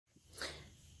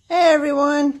Hey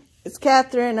everyone, it's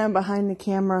Catherine. I'm behind the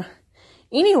camera.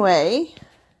 Anyway,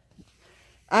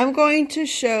 I'm going to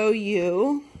show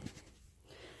you,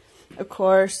 of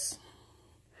course,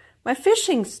 my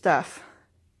fishing stuff.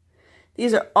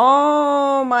 These are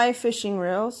all my fishing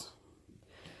reels.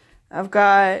 I've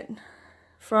got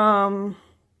from,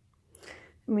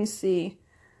 let me see,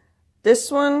 this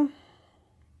one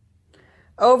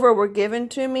over were given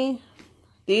to me.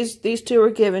 These two were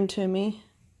given to me.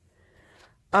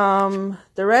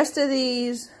 The rest of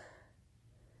these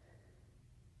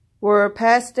were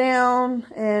passed down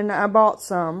and I bought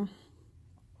some.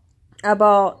 I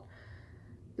bought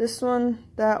this one,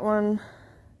 that one,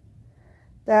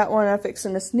 that one. I'm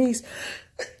fixing to sneeze.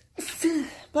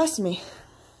 Bless me.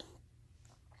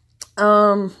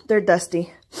 They're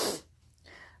dusty.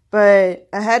 But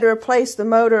I had to replace the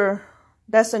motor.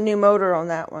 That's a new motor on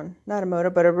that one. Not a motor,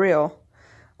 but a reel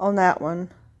on that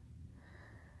one.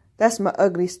 That's my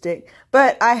ugly stick.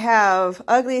 But I have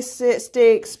ugly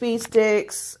sticks, speed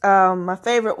sticks. My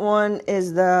favorite one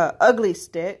is the ugly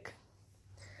stick.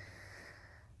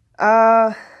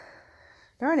 Darn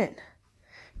it.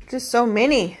 Just so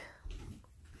many.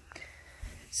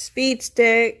 Speed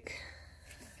stick.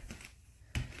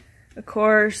 Of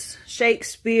course,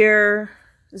 Shakespeare,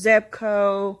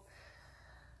 Zebco.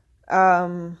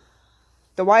 The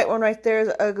white one right there is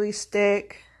an ugly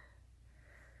stick.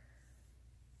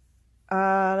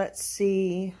 Let's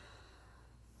see.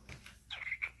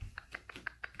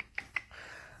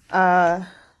 That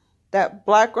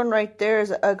black one right there is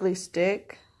an ugly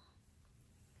stick.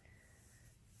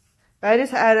 I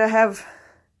just had to have,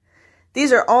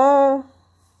 these are all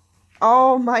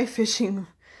my fishing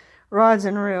rods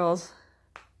and reels.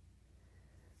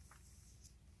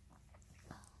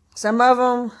 Some of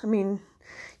them, I mean,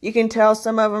 you can tell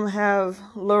some of them have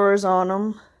lures on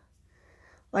them,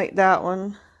 like that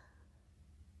one.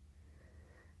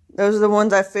 Those are the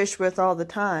ones I fish with all the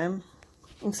time.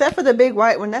 Except for the big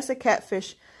white one. That's a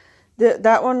catfish.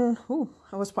 That one, ooh,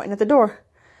 I was pointing at the door.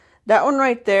 That one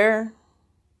right there,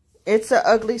 it's an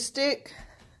ugly stick.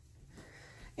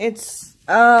 It's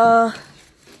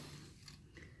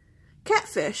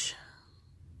catfish.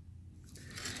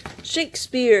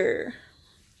 Shakespeare.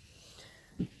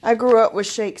 I grew up with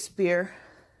Shakespeare.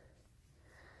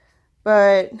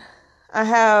 But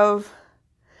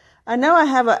I know I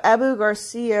have a Abu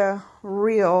Garcia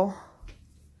reel.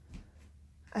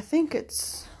 I think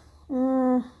it's,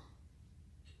 I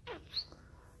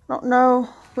don't know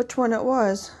which one it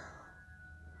was.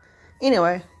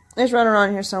 Anyway, it's running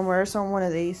around here somewhere. It's on one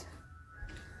of these.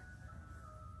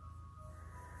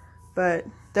 But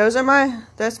those are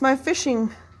that's my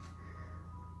fishing,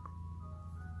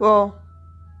 well,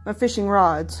 my fishing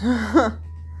rods.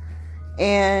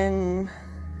 And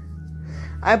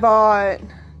I bought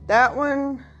that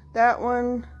one,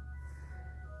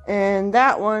 and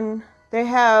that one. They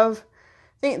have,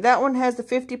 I think that one has the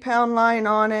 50-pound line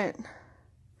on it.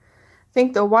 I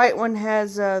think the white one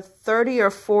has a 30 or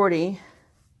 40.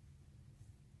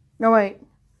 No, wait.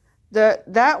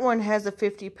 That one has a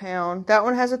 50-pound. That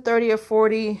one has a 30 or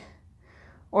 40.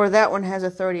 Or that one has a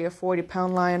 30 or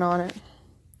 40-pound line on it.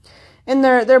 And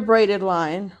they're braided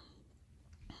line.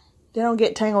 They don't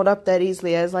get tangled up that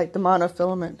easily as like the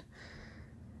monofilament.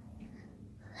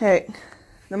 Heck,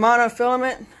 the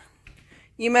monofilament,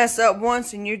 you mess up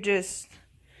once and you're just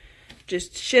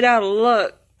shit out of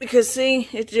luck. Because see,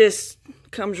 it just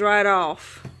comes right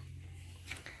off.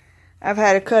 I've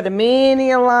had to cut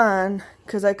many a line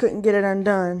because I couldn't get it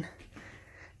undone.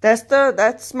 That's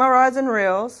my rods and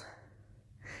reels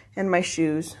and my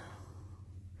shoes.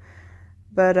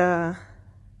 But and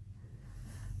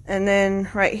then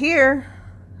right here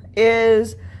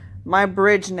is my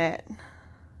bridge net.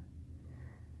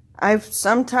 I've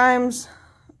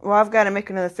got to make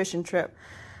another fishing trip,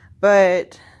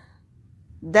 but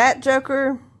that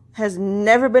joker has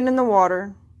never been in the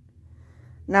water,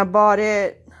 and I bought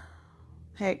it,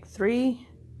 heck, three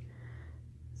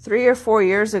or 4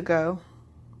 years ago.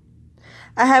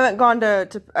 I haven't gone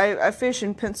I fish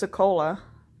in Pensacola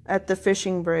at the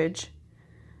fishing bridge,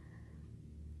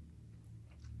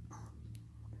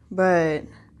 but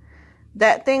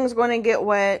that thing's going to get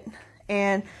wet.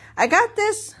 And I got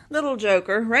this little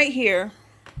joker right here.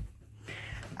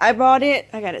 I bought it.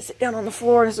 I got to sit down on the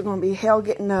floor. This is going to be hell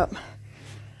getting up.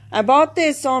 I bought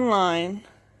this online,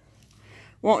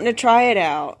 wanting to try it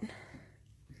out.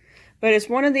 But it's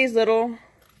one of these little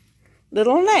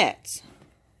nets.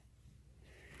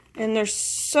 And they're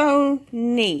so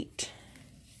neat.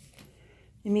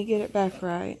 Let me get it back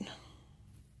right.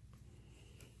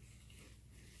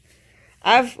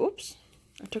 Oops,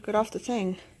 I took it off the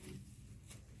thing.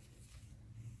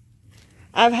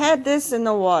 I've had this in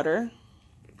the water.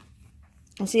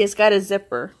 And see, it's got a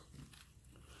zipper,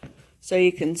 so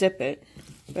you can zip it.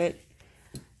 But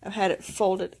I've had it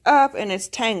folded up, and it's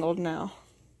tangled now.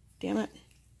 Damn it.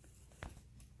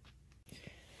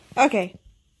 Okay.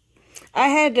 I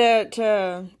had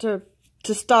to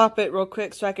stop it real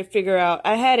quick so I could figure out.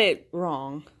 I had it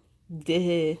wrong.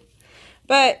 Duh.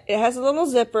 But it has a little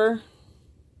zipper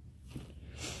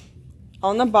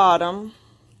on the bottom.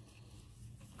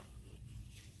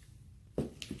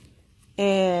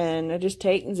 And I just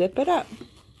take and zip it up.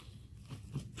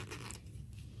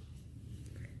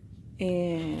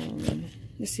 And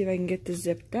let's see if I can get this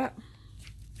zipped up.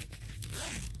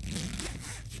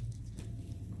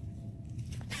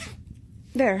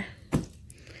 There.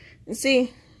 And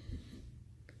see,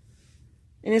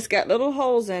 and it's got little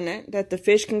holes in it that the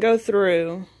fish can go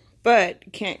through,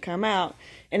 but can't come out.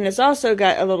 And it's also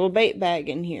got a little bait bag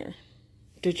in here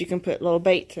that you can put little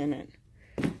baits in it.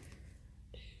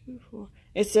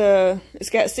 It's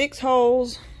got 6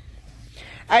 holes.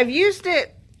 I've used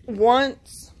it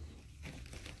once,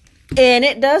 and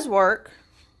it does work.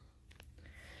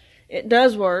 It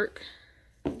does work.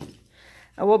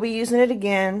 I will be using it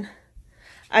again.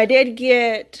 I did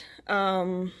get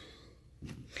a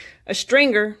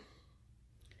stringer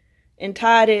and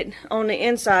tied it on the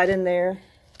inside in there.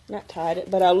 Not tied it,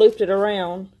 but I looped it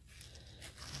around.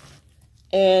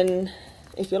 And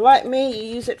if you're like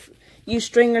me, you use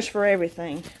stringers for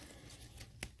everything.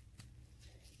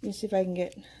 Let me see if I can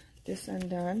get this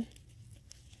undone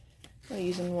by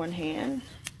using one hand.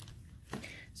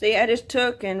 See, I just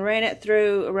took and ran it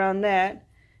through around that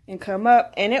and come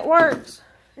up, and it works.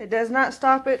 It does not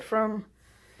stop it from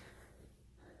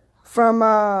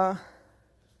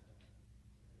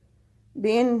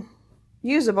being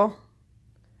usable.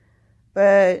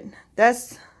 But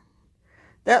that's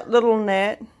that little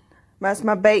net. That's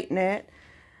my bait net.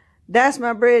 That's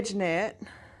my bridge net.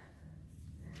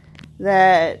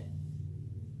 That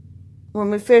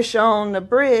when we fish on the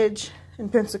bridge in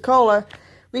Pensacola,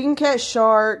 we can catch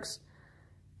sharks,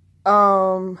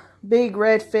 big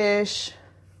redfish.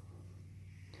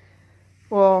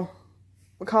 Well,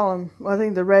 we call them, well, I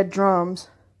think the red drums.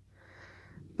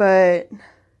 But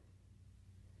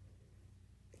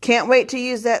can't wait to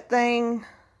use that thing.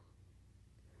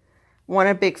 Want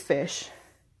a big fish.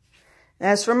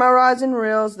 As for my rods and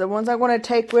reels, the ones I want to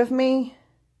take with me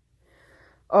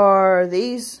are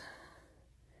these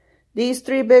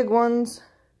 3 big ones.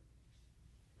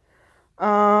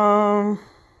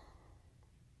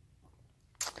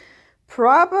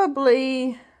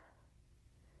 Probably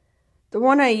the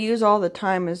one I use all the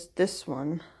time is this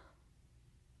one.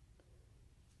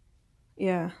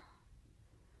 Yeah.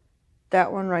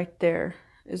 That one right there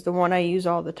is the one I use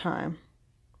all the time.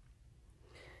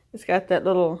 It's got that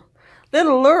little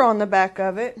lure on the back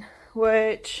of it,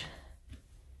 which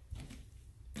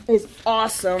is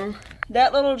awesome.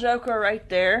 That little joker right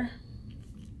there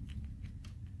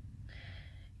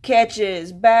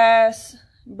catches bass,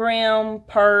 brim,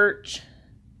 perch.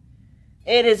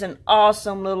 It is an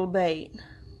awesome little bait.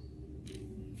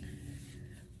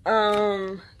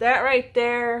 That right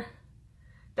there,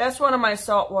 that's one of my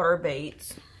saltwater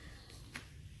baits.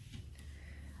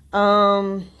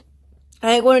 I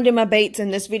ain't going to do my baits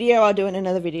in this video. I'll do it in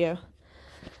another video.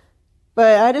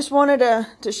 But I just wanted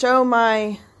to show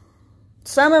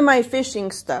some of my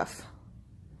fishing stuff.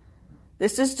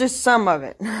 This is just some of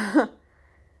it.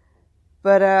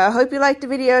 But I hope you liked the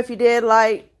video. If you did,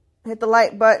 hit the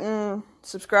like button,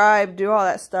 subscribe, do all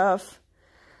that stuff.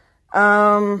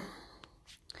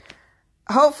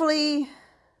 Hopefully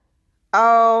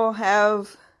I'll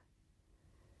have,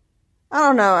 I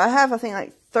don't know, I think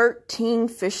like 13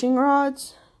 fishing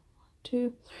rods.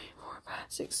 2, 3, 4, 5,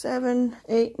 6, 7,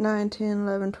 8, 9, 10,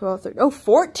 11, 12, 13. Oh,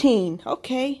 14.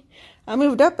 Okay. I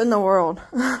moved up in the world.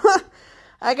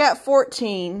 I got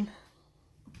 14.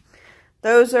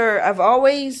 Those are, I've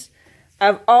always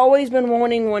been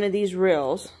wanting one of these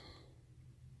reels.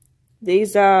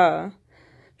 These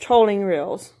trolling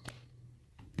reels.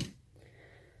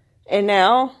 And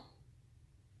now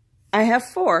I have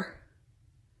 4.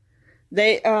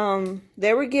 They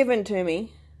were given to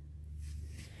me.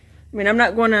 I mean, I'm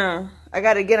not gonna, I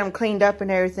gotta get them cleaned up and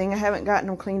everything. I haven't gotten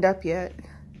them cleaned up yet.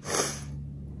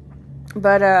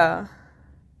 But,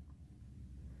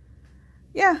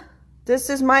 yeah, this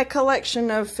is my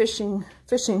collection of fishing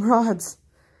rods.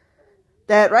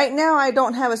 That right now I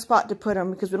don't have a spot to put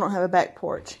them because we don't have a back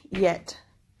porch yet.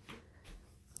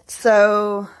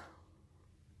 So,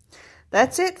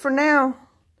 that's it for now.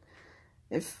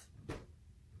 And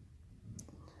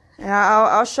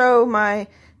I'll show my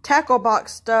tackle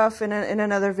box stuff in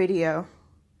another video.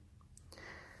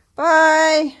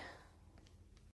 Bye.